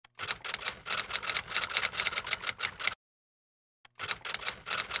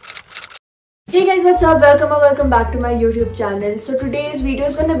Hey guys, what's up? Welcome back to my YouTube channel. So today's video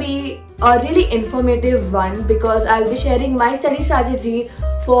is gonna be a really informative one because I'll be sharing my study strategy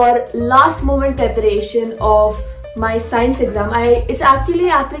for last moment preparation of my science exam. It's actually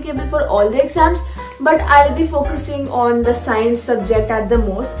applicable for all the exams, but I'll be focusing on the science subject at the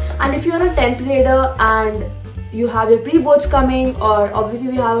most. And if you're a 10th grader and you have your pre-boards coming, or obviously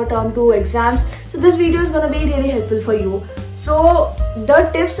we have a term 2 exams, so this video is gonna be really helpful for you. So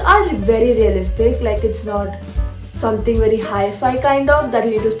the tips are very realistic, like it's not something very hi-fi kind of that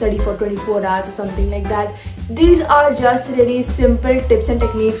you need to study for 24 hours or something like that. These are just really simple tips and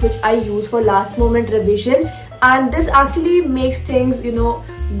techniques which I use for last moment revision, and this actually makes things,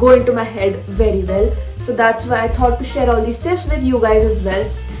 go into my head very well. So that's why I thought to share all these tips with you guys as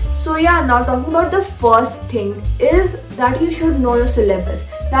well. So yeah, now talking about the first thing is that you should know your syllabus.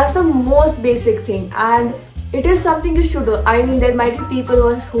 That's the most basic thing, and it is something you should do. I mean, there might be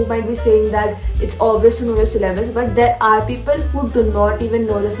people who might be saying that it's obvious to know your syllabus, but there are people who do not even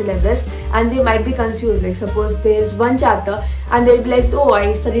know the syllabus and they might be confused. Like suppose there's one chapter and they'll be like, oh,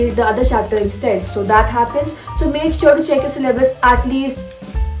 I studied the other chapter instead. So that happens. So make sure to check your syllabus at least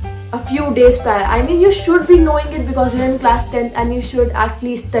a few days prior. I mean, you should be knowing it because you're in class 10th and you should at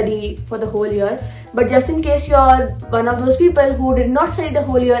least study for the whole year. But just in case you're one of those people who did not study the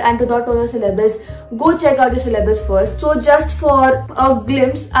whole year and do not know your syllabus, go check out your syllabus first. So just for a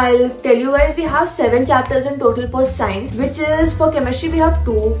glimpse, I'll tell you guys, we have 7 chapters in total for science, which is for chemistry we have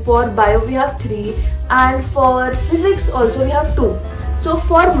 2, for bio we have 3, and for physics also we have 2. So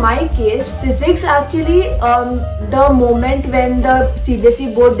for my case, physics actually, the moment when the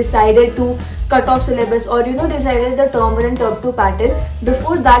CBSE board decided to cut off syllabus, or decided the term 1 and term 2 pattern,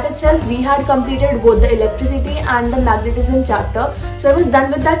 before that itself we had completed both the electricity and the magnetism chapter. So I was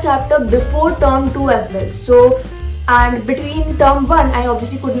done with that chapter before term 2 as well. So, and between term 1 I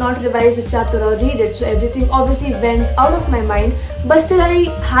obviously could not revise this chapter or read it, so everything obviously went out of my mind, but still I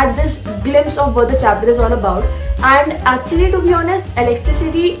had this glimpse of what the chapter is all about. And actually, to be honest,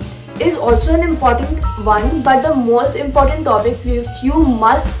 electricity is also an important one, but the most important topic which you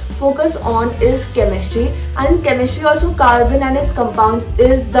must focus on is chemistry. And in chemistry also, carbon and its compounds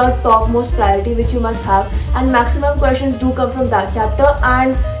is the topmost priority which you must have, and maximum questions do come from that chapter.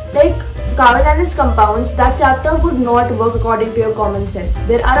 And like carbon and its compounds, that chapter would not work according to your common sense.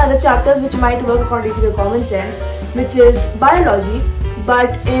 There are other chapters which might work according to your common sense, which is biology,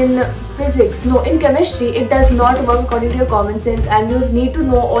 but in physics, no, in chemistry it does not work according to your common sense, and you need to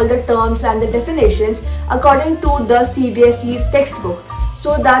know all the terms and the definitions according to the CBSE's textbook.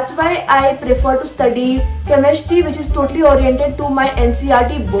 So that's why I prefer to study chemistry, which is totally oriented to my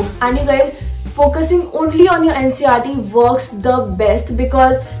NCERT book. And you guys, focusing only on your NCERT works the best,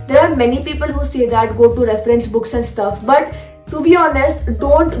 because there are many people who say that go to reference books and stuff, but to be honest,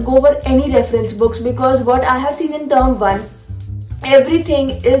 don't go over any reference books, because what I have seen in term 1, everything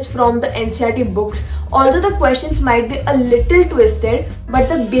is from the NCERT books. Although the questions might be a little twisted, but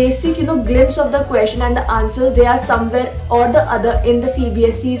the basic glimpse of the question and the answers, they are somewhere or the other in the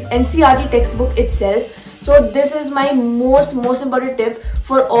CBSE's NCERT textbook itself. So this is my most important tip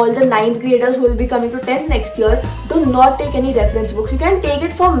for all the 9th graders who will be coming to 10th next year. Do not take any reference books. You can take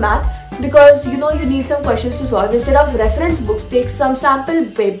it for math because you need some questions to solve. Instead of reference books, take some sample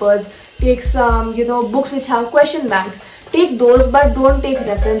papers, take some books which have question banks. Take those, but don't take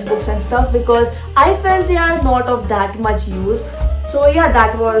reference books and stuff, because I felt they are not of that much use. So yeah,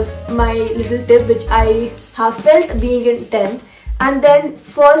 that was my little tip which I have felt being in 10th. And then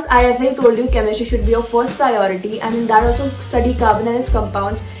first, as I told you, chemistry should be your first priority, and in that also study carbon and its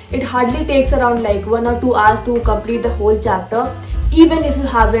compounds. It hardly takes around like 1 or 2 hours to complete the whole chapter, even if you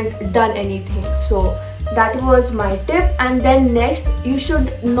haven't done anything. So that was my tip. And then next, you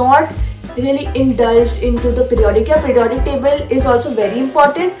should not really indulge into the periodic. Your periodic table is also very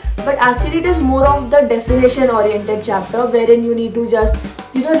important, but actually it is more of the definition oriented chapter, wherein you need to just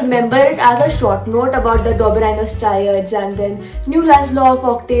remember it as a short note about the Doberanus triads, and then Newland's law of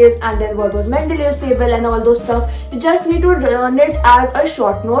octaves, and then what was Mendeleev's table and all those stuff. You just need to learn it as a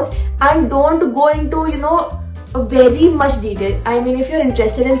short note, and don't go into very much detail. I mean, if you're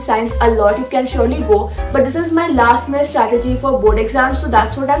interested in science a lot, you can surely go, but this is my last minute strategy for board exams, so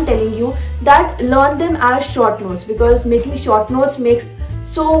that's what I'm telling you, that learn them as short notes, because making short notes makes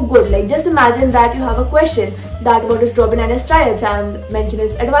so good. Like just imagine that you have a question that what is Doberanus triads and mention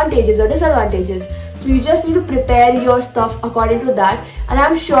its advantages or disadvantages. So you just need to prepare your stuff according to that, and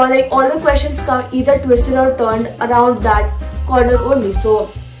I'm sure like all the questions come either twisted or turned around that corner only. So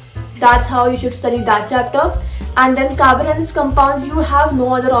that's how you should study that chapter. And then carbon and its compounds, you have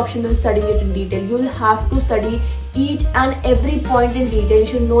no other option than studying it in detail. You'll have to study each and every point in detail. You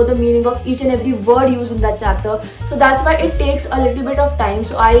should know the meaning of each and every word used in that chapter. So that's why it takes a little bit of time.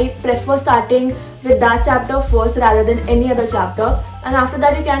 So I prefer starting with that chapter first rather than any other chapter. And after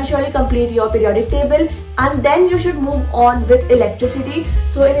that you can surely complete your periodic table, and then you should move on with electricity.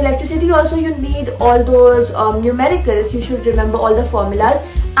 So in electricity also you need all those numericals. You should remember all the formulas.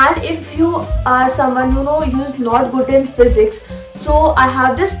 And if you are someone who's not good in physics, so I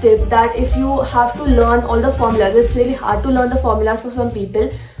have this tip that if you have to learn all the formulas, it's really hard to learn the formulas for some people.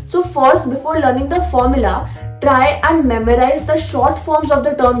 So first, before learning the formula, try and memorize the short forms of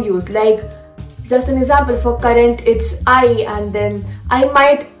the term used. Like, just an example, for current it's I, and then I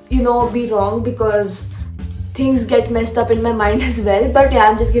might be wrong because things get messed up in my mind as well. But yeah,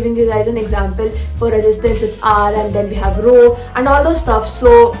 I'm just giving you guys an example. For resistance it's R, and then we have rho and all those stuff.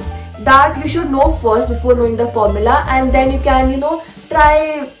 So that you should know first before knowing the formula, and then you can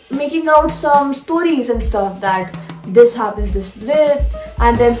try making out some stories and stuff that this happens this way.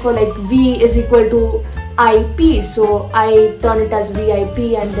 And then for like V is equal to IP, so I turn it as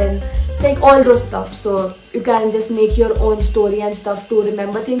VIP, and then like all those stuff. So you can just make your own story and stuff to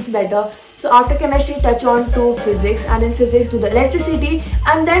remember things better. So after chemistry, touch on to physics, and in physics do the electricity,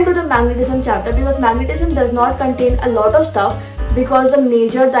 and then do the magnetism chapter, because magnetism does not contain a lot of stuff, because the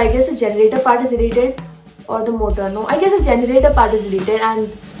major, I guess the generator part is deleted, or the motor, no, I guess the generator part is deleted, and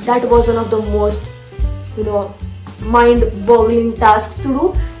that was one of the most mind-boggling tasks to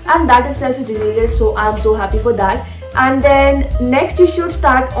do, and that itself is deleted. So I'm so happy for that. And then next you should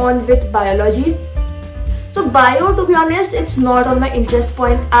start on with biology. So bio, to be honest, it's not on my interest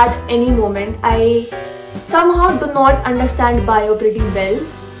point at any moment. I somehow do not understand bio pretty well.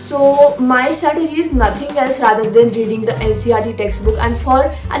 So my strategy is nothing else rather than reading the NCERT textbook, and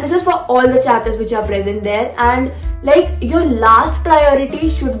this is for all the chapters which are present there. And like your last priority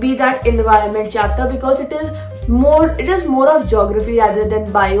should be that environment chapter, because it is more of geography rather than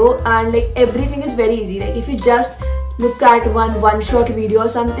bio, and like everything is very easy. Like if you just look at one short video or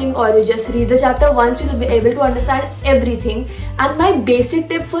something, or you just read the chapter once, you will be able to understand everything. And my basic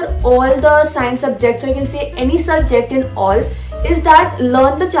tip for all the science subjects, or you can say any subject in all, is that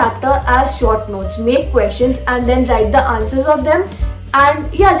learn the chapter as short notes, make questions and then write the answers of them,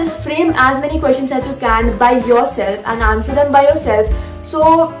 and yeah, just frame as many questions as you can by yourself and answer them by yourself.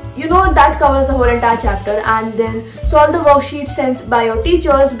 So that covers the whole entire chapter. And then solve the worksheets sent by your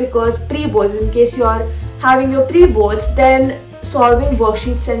teachers, because pre-boards, in case you are having your pre-boards, then solving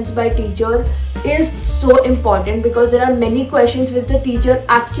worksheets sent by teacher is so important, because there are many questions which the teacher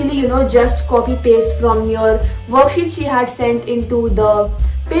actually just copy paste from your worksheet she had sent into the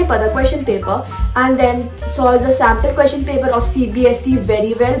paper, the question paper. And then solve the sample question paper of CBSE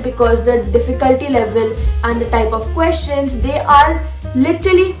very well, because the difficulty level and the type of questions, they are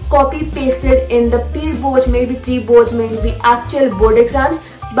literally copy pasted in the pre-boards, maybe pre-boards, maybe actual board exams.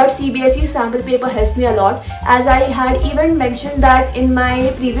 But CBSE sample paper helps me a lot, as I had even mentioned that in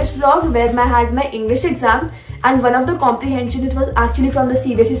my previous vlog where I had my English exam, and one of the comprehension, it was actually from the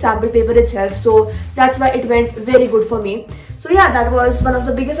CBSE sample paper itself. So that's why it went very good for me. So yeah, that was one of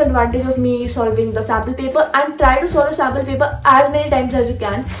the biggest advantage of me solving the sample paper. And try to solve the sample paper as many times as you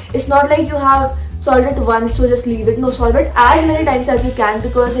can. It's not like you have solved it once so just leave it. No, solve it as many times as you can,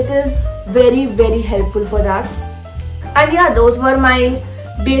 because it is very, very helpful for that. And yeah, those were my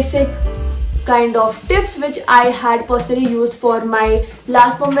basic kind of tips which I had personally used for my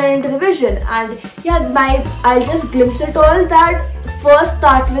last moment revision. And yeah, I'll just glimpse it all, that first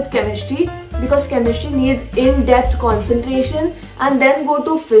start with chemistry, because chemistry needs in-depth concentration, and then go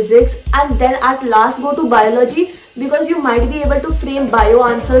to physics, and then at last go to biology, because you might be able to frame bio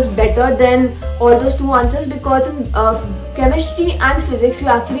answers better than all those two answers, because in chemistry and physics you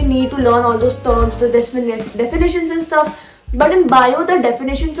actually need to learn all those terms, the definitions and stuff. But in bio, the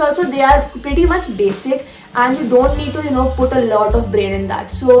definitions also, they are pretty much basic, and you don't need to put a lot of brain in that.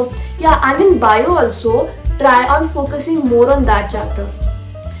 So yeah, and in bio also try on focusing more on that chapter,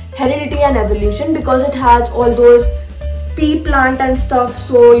 heredity and evolution, because it has all those pea plant and stuff.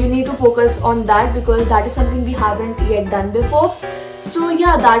 So you need to focus on that, because that is something we haven't yet done before. So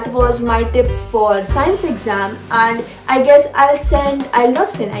yeah, that was my tip for science exam. And I guess I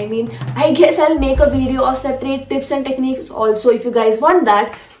guess I'll make a video of separate tips and techniques also, if you guys want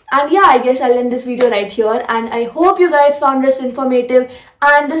that. And yeah, I guess I'll end this video right here, and I hope you guys found this informative,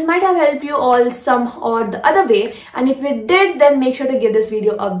 and this might have helped you all some or the other way. And if it did, then make sure to give this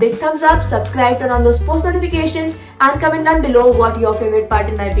video a big thumbs up, subscribe, turn on those post notifications, and comment down below what your favorite part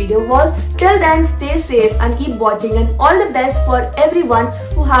in my video was. Till then, stay safe and keep watching, and all the best for everyone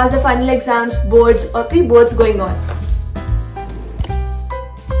who has the final exams, boards or pre-boards going on.